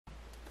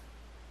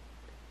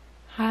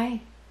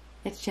Hi,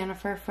 it's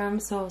Jennifer from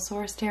Soul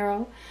Source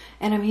Tarot,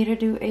 and I'm here to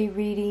do a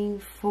reading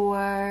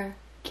for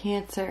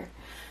Cancer.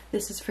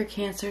 This is for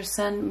Cancer,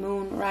 Sun,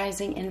 Moon,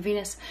 Rising, and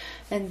Venus,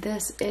 and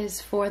this is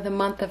for the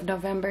month of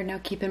November. Now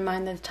keep in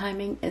mind that the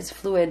timing is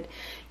fluid.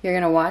 You're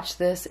going to watch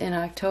this in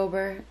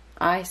October.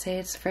 I say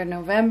it's for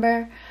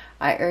November.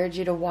 I urge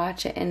you to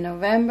watch it in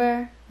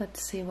November. Let's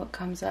see what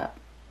comes up.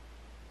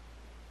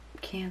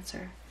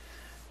 Cancer.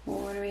 Well,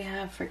 what do we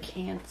have for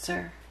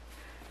Cancer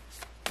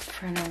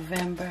for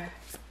November?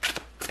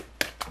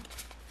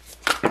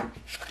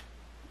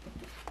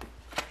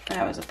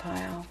 That was a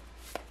pile.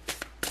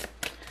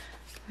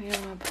 We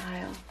don't want a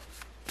pile.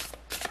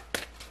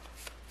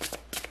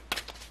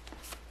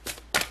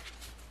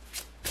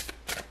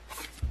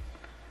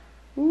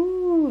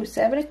 Ooh,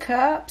 Seven of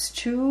Cups.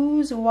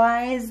 Choose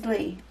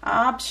wisely.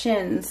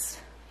 Options.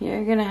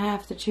 You're going to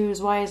have to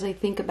choose wisely.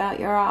 Think about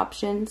your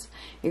options.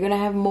 You're going to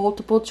have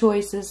multiple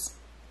choices.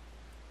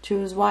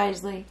 Choose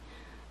wisely.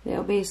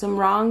 There'll be some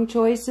wrong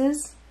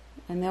choices,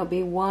 and there'll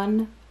be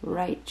one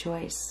right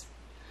choice.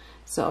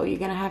 So you're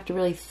going to have to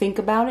really think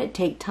about it.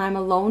 Take time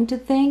alone to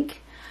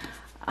think.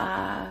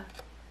 Yeah.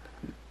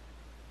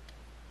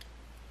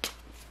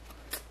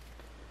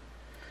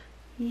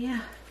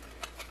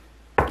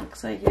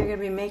 Looks like you're going to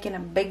be making a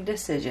big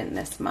decision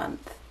this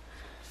month.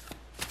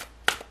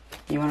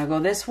 You want to go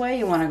this way?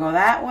 You want to go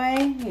that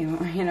way?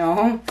 You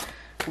know,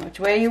 which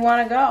way you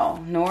want to go?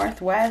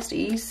 North, west,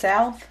 east,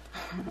 south?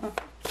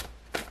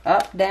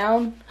 Up,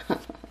 down?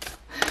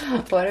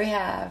 What do we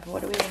have?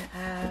 What do we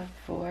have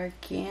for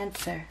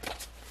Cancer?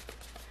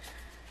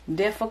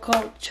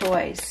 Difficult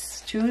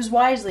choice. Choose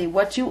wisely.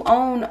 What you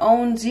own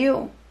owns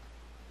you.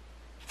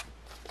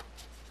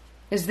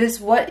 Is this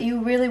what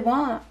you really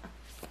want?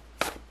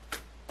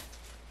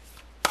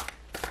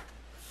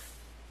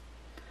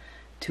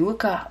 Two of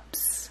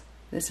Cups.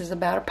 This is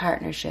about a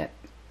partnership.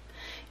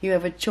 You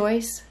have a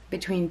choice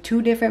between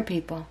two different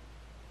people.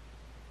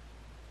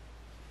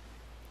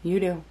 You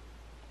do.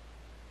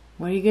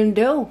 What are you going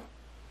to do?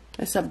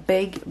 It's a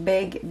big,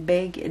 big,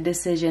 big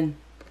decision.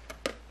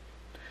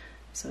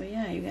 So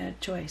yeah, you got a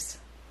choice.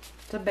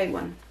 It's a big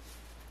one.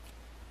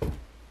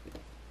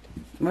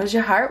 What does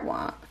your heart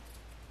want?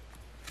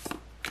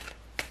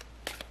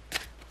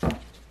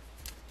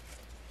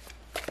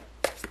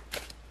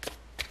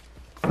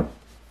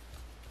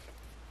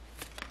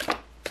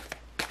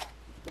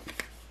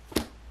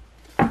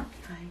 I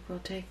think we'll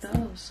take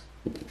those.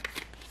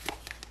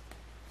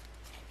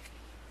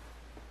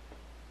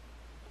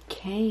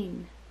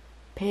 Cain.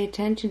 Pay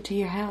attention to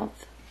your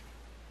health.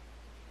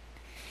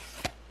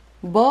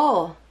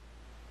 Bull.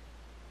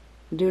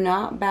 Do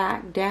not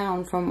back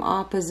down from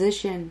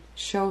opposition.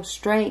 Show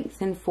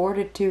strength and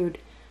fortitude.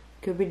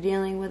 Could be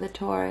dealing with a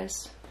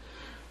Taurus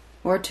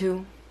or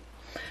two.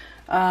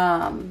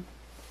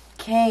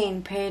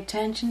 Cain. Pay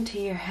attention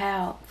to your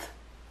health.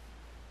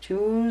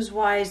 Choose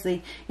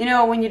wisely. You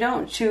know, when you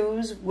don't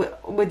choose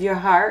with your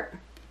heart,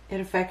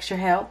 it affects your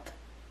health.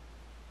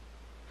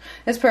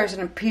 This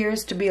person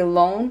appears to be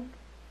alone.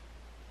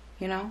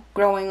 You know,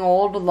 growing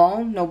old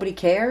alone. Nobody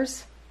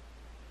cares.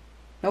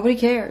 Nobody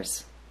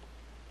cares.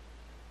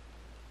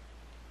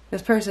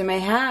 This person may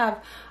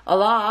have a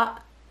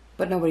lot,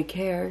 but nobody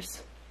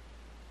cares.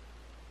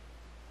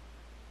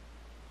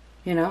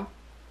 You know?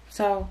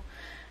 So,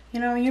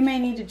 you know, you may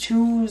need to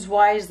choose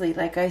wisely.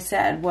 Like I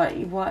said, what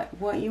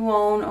you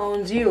own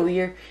owns you.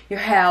 Your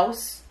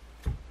house,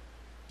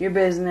 your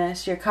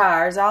business, your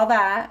cars, all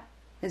that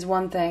is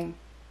one thing.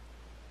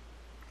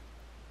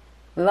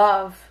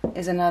 Love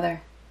is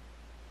another.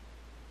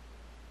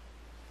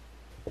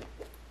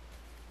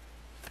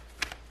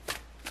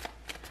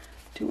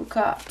 Two of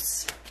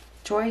Cups.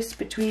 Choice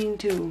between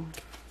two.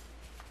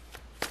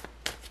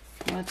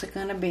 What's it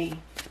gonna be?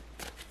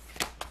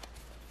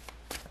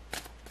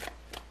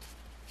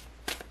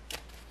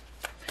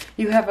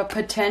 You have a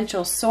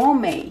potential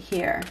soulmate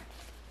here.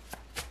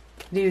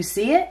 Do you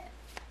see it?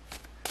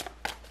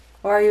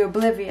 Or are you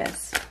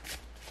oblivious?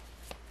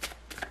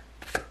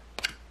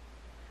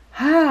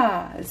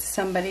 It's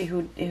somebody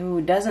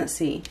who doesn't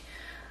see.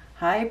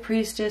 High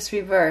Priestess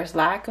reverse.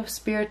 Lack of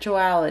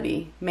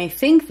spirituality. May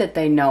think that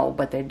they know,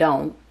 but they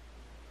don't.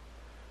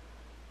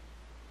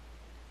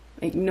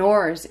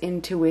 Ignores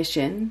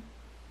intuition.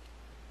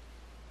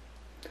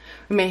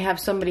 We may have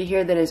somebody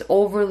here that is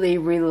overly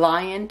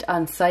reliant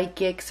on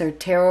psychics or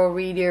tarot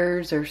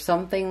readers or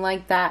something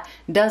like that.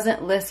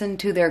 Doesn't listen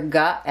to their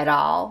gut at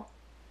all.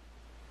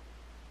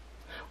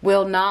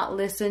 Will not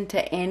listen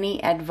to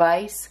any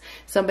advice.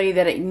 Somebody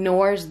that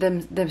ignores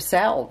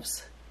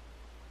themselves.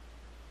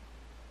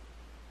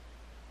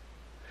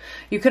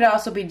 You could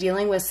also be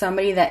dealing with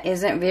somebody that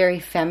isn't very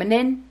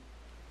feminine.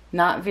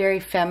 Not very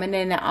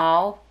feminine at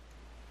all.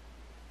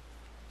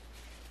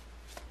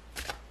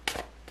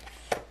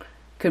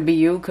 Could be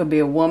you, could be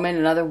a woman,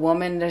 another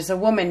woman. There's a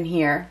woman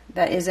here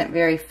that isn't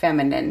very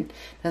feminine.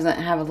 Doesn't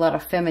have a lot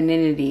of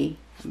femininity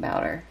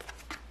about her.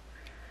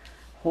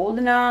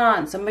 Holding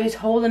on. Somebody's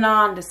holding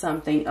on to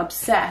something.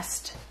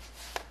 Obsessed.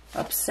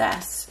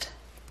 Obsessed.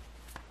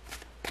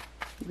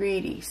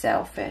 Greedy,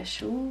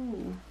 selfish.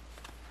 Ooh.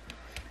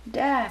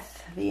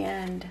 Death, the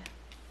end.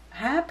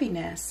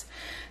 Happiness.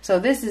 So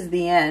this is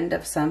the end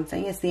of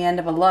something. It's the end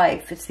of a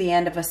life. It's the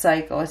end of a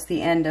cycle. It's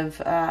the end of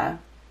a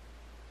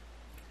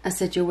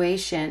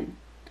situation,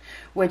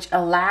 which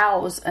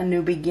allows a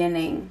new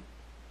beginning.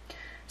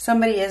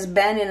 Somebody has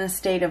been in a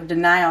state of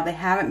denial. They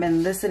haven't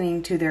been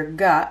listening to their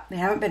gut. They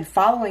haven't been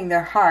following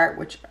their heart,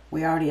 which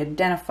we already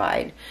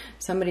identified.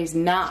 Somebody's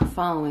not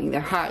following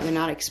their heart. They're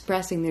not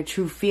expressing their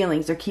true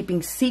feelings. They're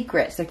keeping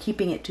secrets. They're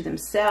keeping it to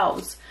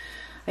themselves.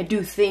 I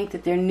do think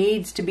that there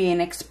needs to be an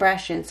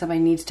expression. Somebody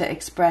needs to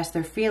express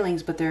their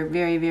feelings, but they're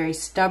very, very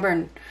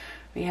stubborn.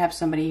 We have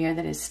somebody here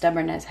that is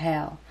stubborn as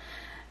hell.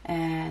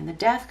 And the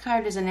death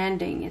card is an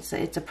ending. It's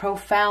a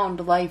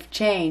profound life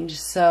change.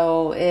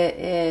 So it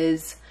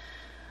is...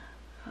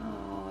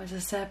 it's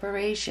a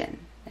separation.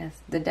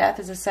 The death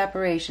is a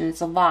separation.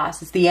 It's a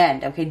loss. It's the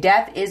end. Okay,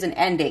 death is an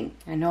ending.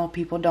 I know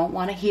people don't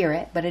want to hear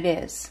it, but it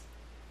is.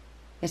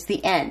 It's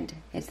the end.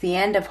 It's the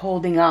end of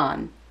holding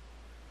on.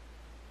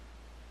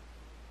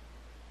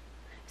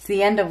 It's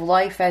the end of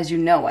life as you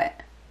know it.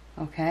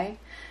 Okay?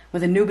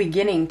 With a new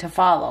beginning to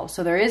follow.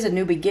 So there is a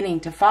new beginning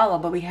to follow,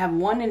 but we have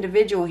one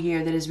individual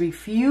here that is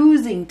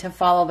refusing to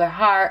follow their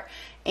heart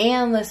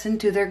and listen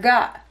to their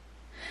gut.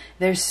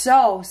 They're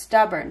so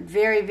stubborn.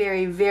 Very,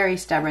 very, very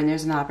stubborn.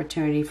 There's an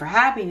opportunity for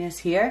happiness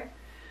here.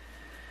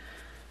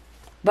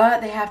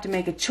 But they have to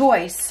make a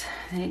choice.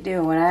 They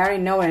do. And I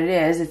already know what it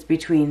is. It's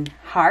between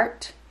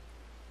heart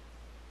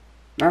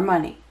or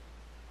money.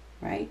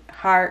 Right?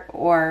 Heart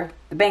or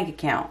the bank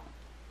account.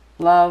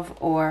 Love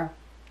or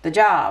the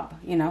job.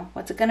 You know,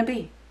 what's it going to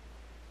be?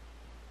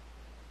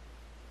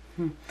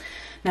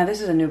 Now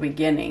this is a new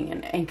beginning.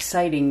 An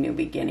exciting new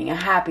beginning. A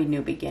happy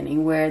new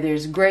beginning. Where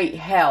there's great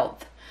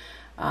health.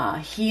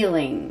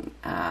 Healing,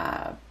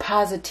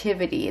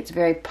 positivity. It's a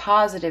very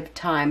positive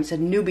time. It's a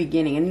new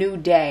beginning, a new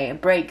day, a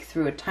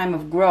breakthrough, a time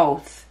of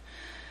growth.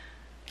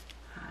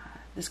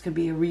 This could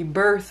be a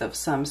rebirth of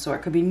some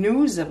sort. It could be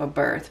news of a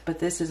birth, but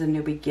this is a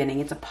new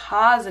beginning. It's a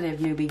positive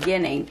new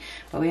beginning.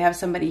 But we have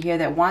somebody here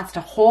that wants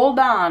to hold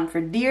on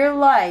for dear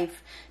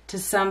life to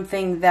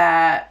something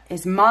that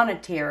is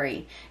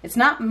monetary. It's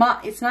not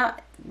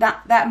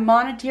that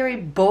monetary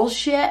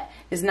bullshit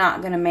is not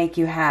going to make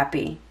you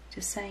happy.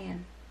 Just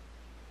saying.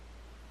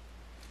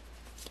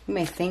 You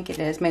may think it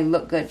is, may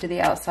look good to the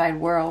outside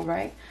world,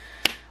 right?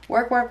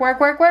 Work, work, work,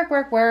 work, work,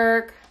 work,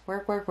 work.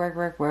 Work, work, work,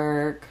 work,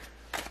 work.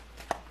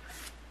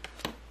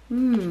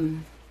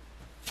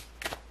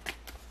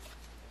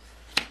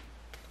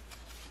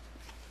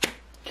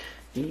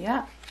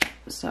 Yeah.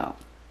 So,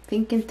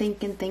 thinking.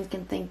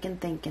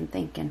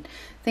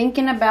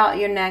 Thinking about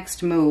your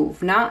next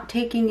move. Not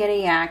taking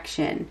any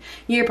action.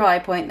 You're probably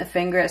pointing the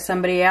finger at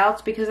somebody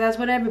else because that's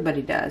what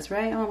everybody does,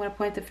 right? Oh, I'm going to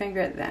point the finger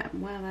at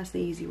them. Well, that's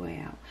the easy way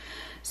out.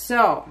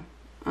 So,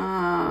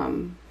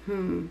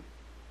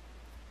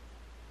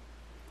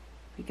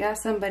 we got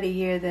somebody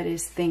here that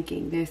is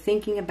thinking. They're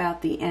thinking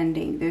about the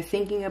ending. They're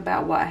thinking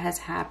about what has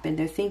happened.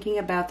 They're thinking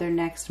about their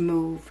next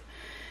move.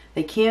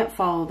 They can't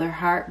follow their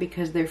heart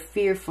because they're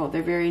fearful.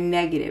 They're very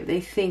negative.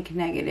 They think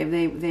negative.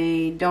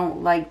 They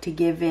don't like to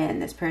give in.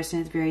 This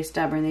person is very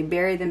stubborn. They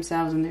bury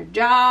themselves in their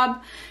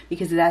job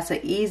because that's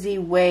an easy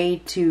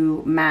way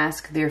to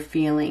mask their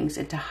feelings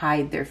and to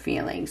hide their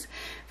feelings.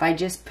 If I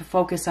just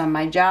focus on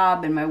my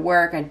job and my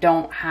work, I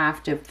don't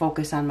have to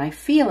focus on my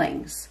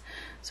feelings.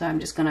 So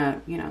I'm just going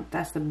to,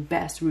 that's the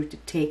best route to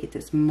take at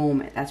this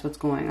moment. That's what's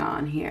going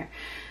on here.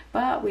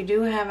 But we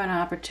do have an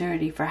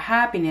opportunity for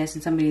happiness,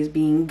 and somebody is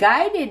being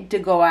guided to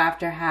go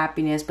after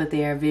happiness, but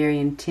they are very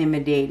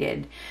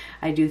intimidated.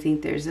 I do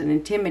think there's an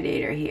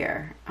intimidator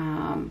here.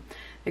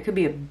 There could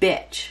be a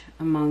bitch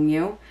among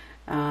you.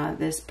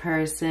 This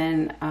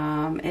person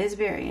is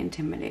very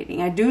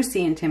intimidating. I do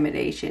see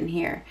intimidation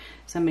here.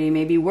 Somebody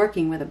may be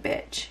working with a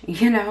bitch,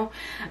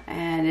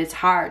 and it's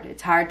hard.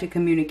 It's hard to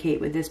communicate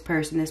with this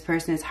person. This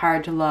person is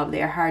hard to love.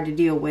 They are hard to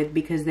deal with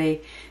because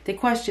they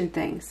question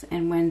things.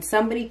 And when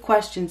somebody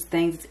questions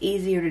things, it's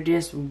easier to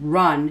just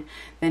run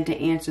than to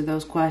answer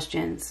those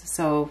questions.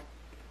 So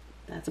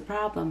that's a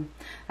problem.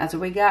 That's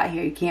what we got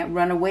here. You can't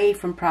run away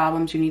from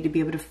problems. You need to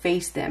be able to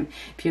face them.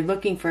 If you're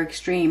looking for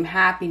extreme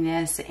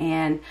happiness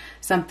and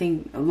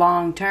something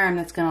long-term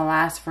that's going to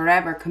last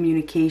forever,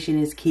 communication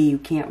is key. You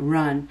can't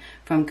run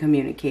from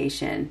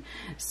communication.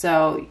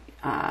 So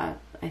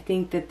I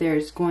think that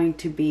there's going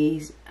to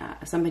be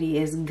somebody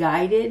is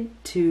guided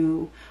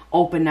to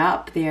open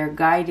up. They are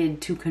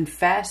guided to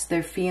confess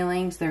their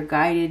feelings. They're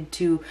guided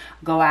to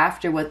go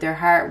after what their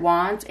heart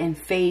wants and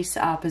face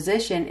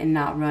opposition and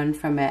not run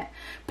from it.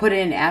 Put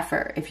in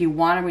effort. If you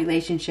want a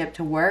relationship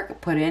to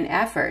work, put in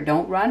effort.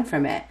 Don't run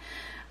from it.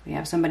 We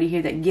have somebody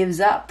here that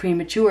gives up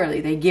prematurely.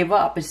 They give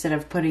up instead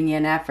of putting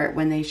in effort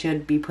when they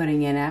should be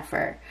putting in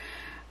effort.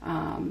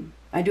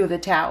 I do have the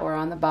Tower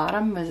on the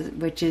bottom,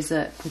 which is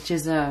well,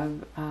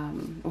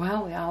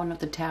 we all know what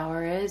the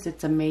Tower is.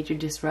 It's a major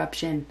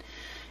disruption.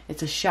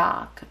 It's a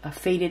shock, a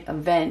fated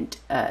event,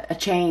 a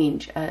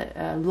change,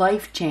 a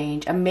life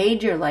change, a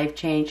major life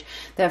change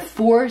that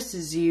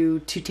forces you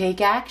to take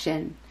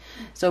action.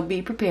 So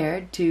be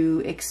prepared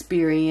to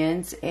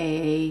experience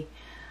a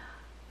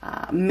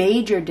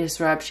major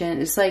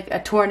disruption. It's like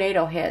a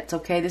tornado hits,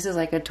 okay? This is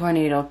like a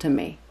tornado to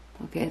me.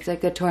 Okay, it's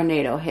like a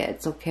tornado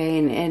hits, okay?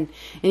 And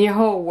your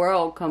whole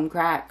world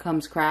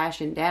comes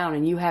crashing down,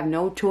 and you have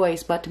no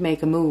choice but to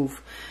make a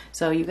move.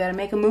 So you got to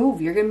make a move.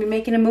 You're going to be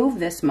making a move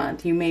this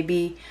month. You may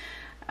be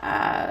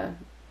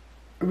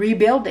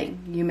rebuilding.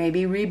 You may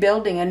be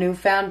rebuilding a new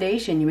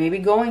foundation. You may be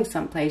going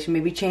someplace. You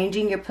may be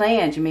changing your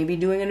plans. You may be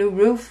doing a new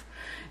roof.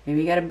 Maybe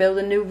you got to build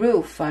a new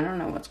roof. I don't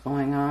know what's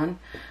going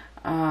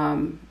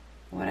on.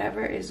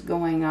 Whatever is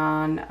going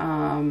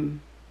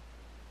on,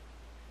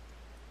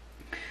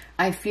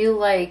 I feel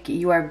like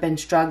you have been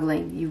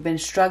struggling. You've been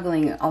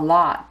struggling a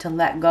lot to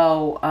let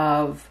go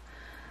of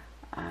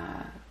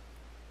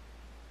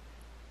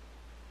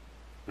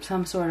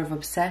some sort of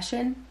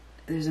obsession.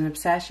 There's an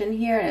obsession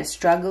here, and it's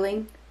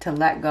struggling to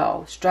let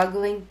go,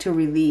 struggling to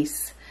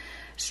release,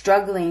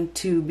 struggling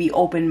to be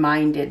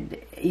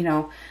open-minded, you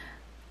know,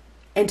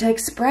 and to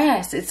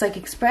express. It's like,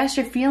 express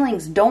your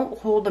feelings. Don't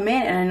hold them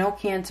in. And I know,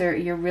 Cancer,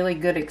 you're really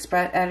good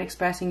at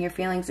expressing your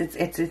feelings.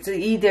 It's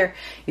either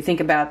you think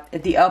about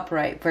the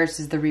upright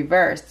versus the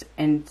reverse.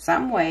 In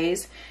some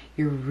ways,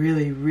 you're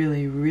really,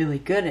 really, really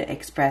good at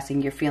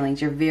expressing your feelings.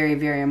 You're very,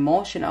 very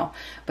emotional.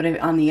 But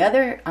if on the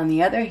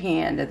other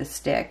hand of the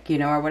stick, you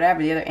know, or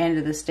whatever, the other end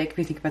of the stick, if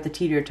you think about the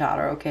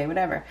teeter-totter, okay,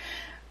 whatever.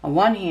 On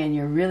one hand,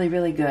 you're really,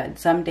 really good.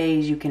 Some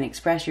days you can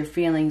express your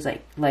feelings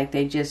like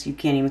you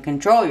can't even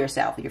control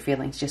yourself. Your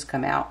feelings just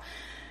come out.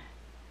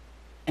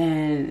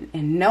 And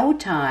in no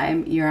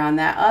time, you're on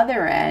that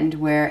other end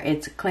where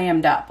it's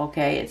clammed up,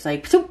 okay? It's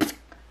like,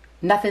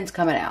 nothing's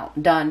coming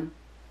out. Done.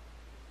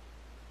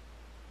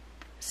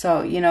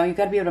 So, you know, you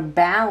got to be able to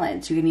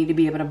balance. You need to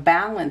be able to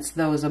balance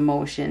those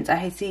emotions.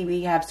 I see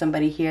we have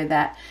somebody here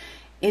that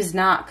is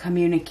not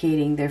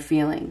communicating their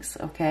feelings,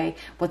 okay?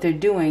 What they're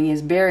doing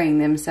is burying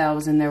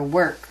themselves in their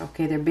work,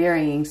 okay? They're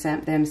burying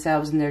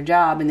themselves in their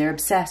job, and they're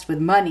obsessed with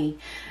money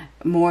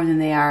more than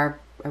they are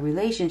a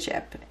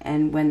relationship.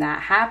 And when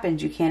that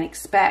happens, you can't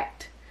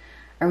expect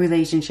a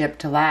relationship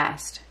to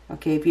last,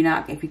 okay? If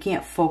you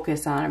can't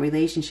focus on a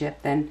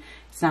relationship, then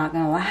it's not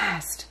going to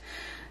last.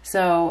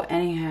 So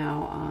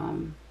anyhow,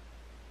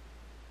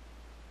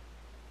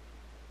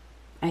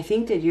 I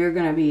think that you're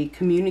going to be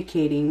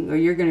communicating, or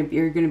you're going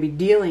to be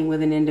dealing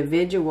with an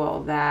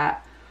individual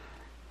that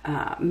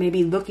may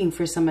be looking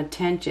for some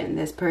attention.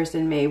 This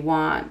person may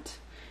want,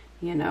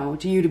 you know,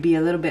 you to be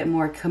a little bit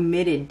more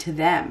committed to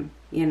them.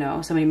 You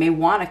know, somebody may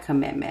want a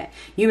commitment.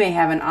 You may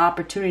have an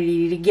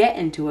opportunity to get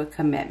into a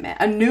commitment,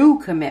 a new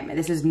commitment.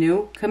 This is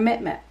new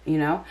commitment, you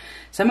know.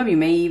 Some of you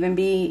may even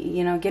be,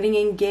 you know, getting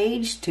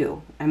engaged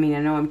to. I mean, I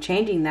know I'm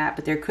changing that,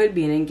 but there could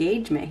be an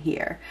engagement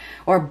here,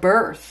 or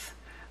birth.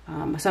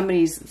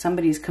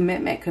 Somebody's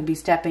commitment could be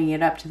stepping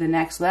it up to the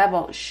next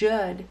level,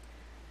 should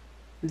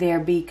there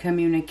be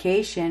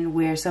communication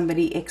where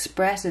somebody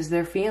expresses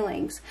their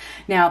feelings.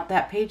 Now,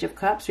 that Page of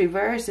Cups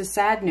reverse is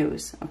sad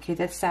news. Okay,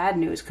 that's sad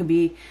news. Could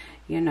be,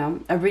 you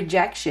know, a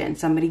rejection,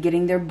 somebody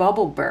getting their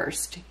bubble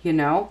burst, you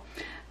know.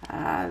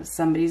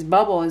 Somebody's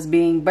bubble is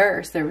being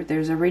burst.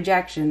 There's a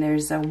rejection.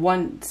 There's a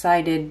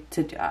one-sided,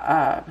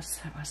 what's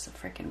the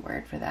freaking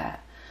word for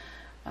that?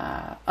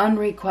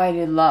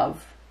 Unrequited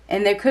love.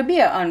 And there could be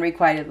an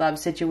unrequited love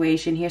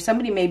situation here.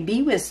 Somebody may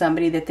be with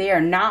somebody that they are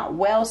not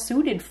well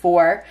suited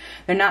for.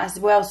 They're not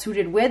well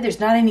suited with. There's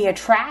not any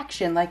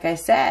attraction, like I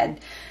said.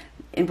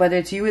 And whether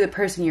it's you or the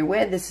person you're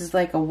with, this is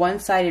like a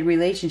one-sided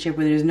relationship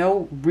where there's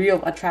no real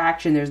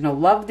attraction. There's no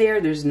love there.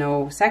 There's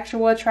no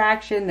sexual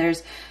attraction.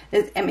 This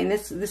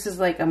is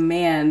like a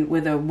man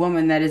with a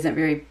woman that isn't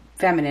very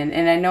feminine.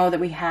 And I know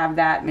that we have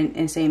that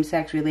in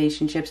same-sex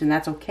relationships, and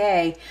that's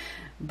okay.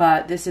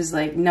 But this is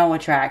like no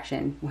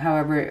attraction,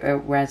 however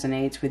it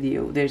resonates with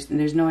you. There's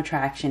no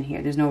attraction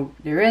here.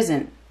 There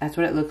isn't. That's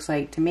what it looks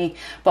like to me.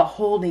 But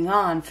holding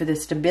on for the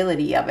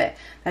stability of it,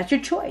 that's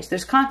your choice.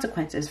 There's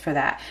consequences for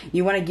that.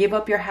 You want to give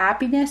up your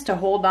happiness to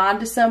hold on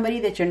to somebody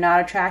that you're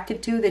not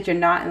attracted to, that you're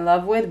not in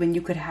love with, when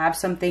you could have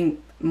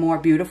something more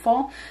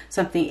beautiful,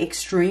 something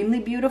extremely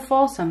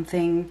beautiful,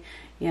 something,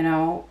 you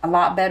know, a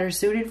lot better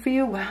suited for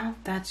you. Well,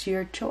 that's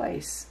your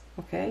choice.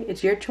 Okay,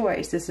 it's your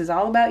choice. This is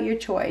all about your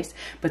choice,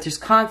 but there's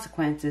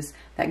consequences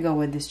that go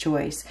with this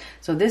choice.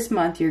 So this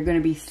month you're going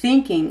to be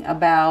thinking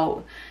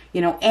about,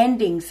 you know,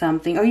 ending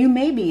something, or you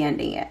may be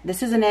ending it.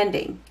 This is an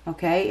ending,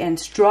 okay, and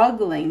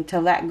struggling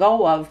to let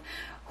go of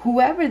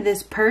whoever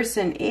this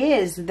person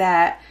is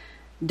that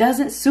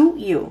doesn't suit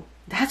you.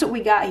 That's what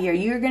we got here.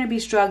 You're going to be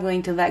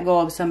struggling to let go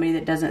of somebody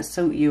that doesn't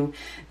suit you,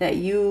 that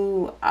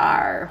you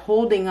are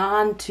holding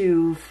on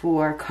to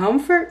for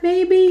comfort.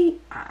 Maybe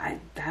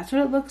that's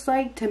what it looks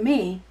like to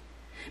me.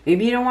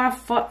 Maybe you don't want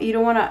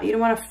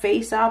to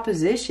face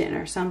opposition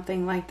or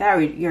something like that,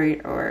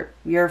 or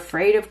you're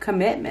afraid of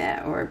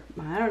commitment, or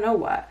I don't know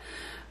what.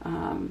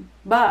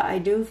 But I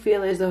do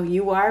feel as though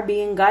you are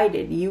being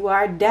guided. You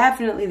are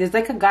definitely, there's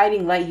like a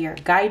guiding light here.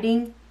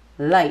 Guiding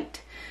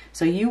light.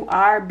 So you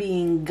are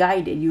being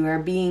guided. You are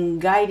being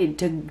guided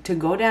to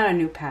go down a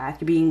new path.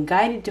 You're being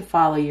guided to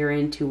follow your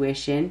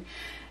intuition.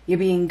 You're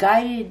being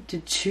guided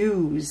to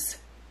choose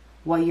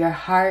what your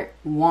heart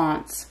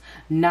wants,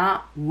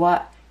 not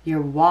what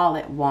your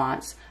wallet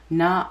wants,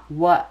 not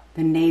what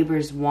the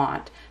neighbors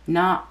want,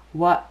 not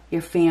what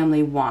your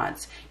family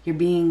wants. You're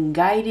being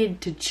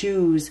guided to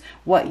choose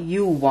what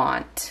you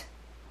want.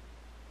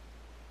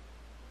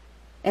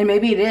 And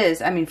maybe it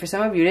is, I mean, for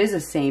some of you, it is a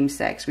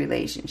same-sex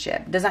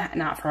relationship.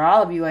 Not for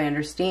all of you, I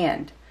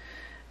understand.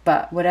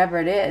 But whatever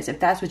it is, if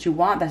that's what you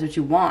want, that's what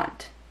you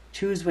want.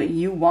 Choose what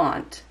you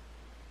want.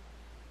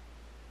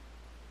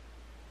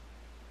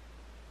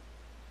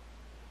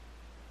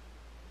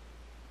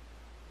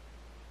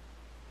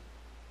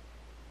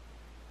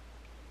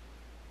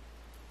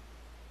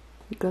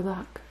 Good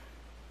luck.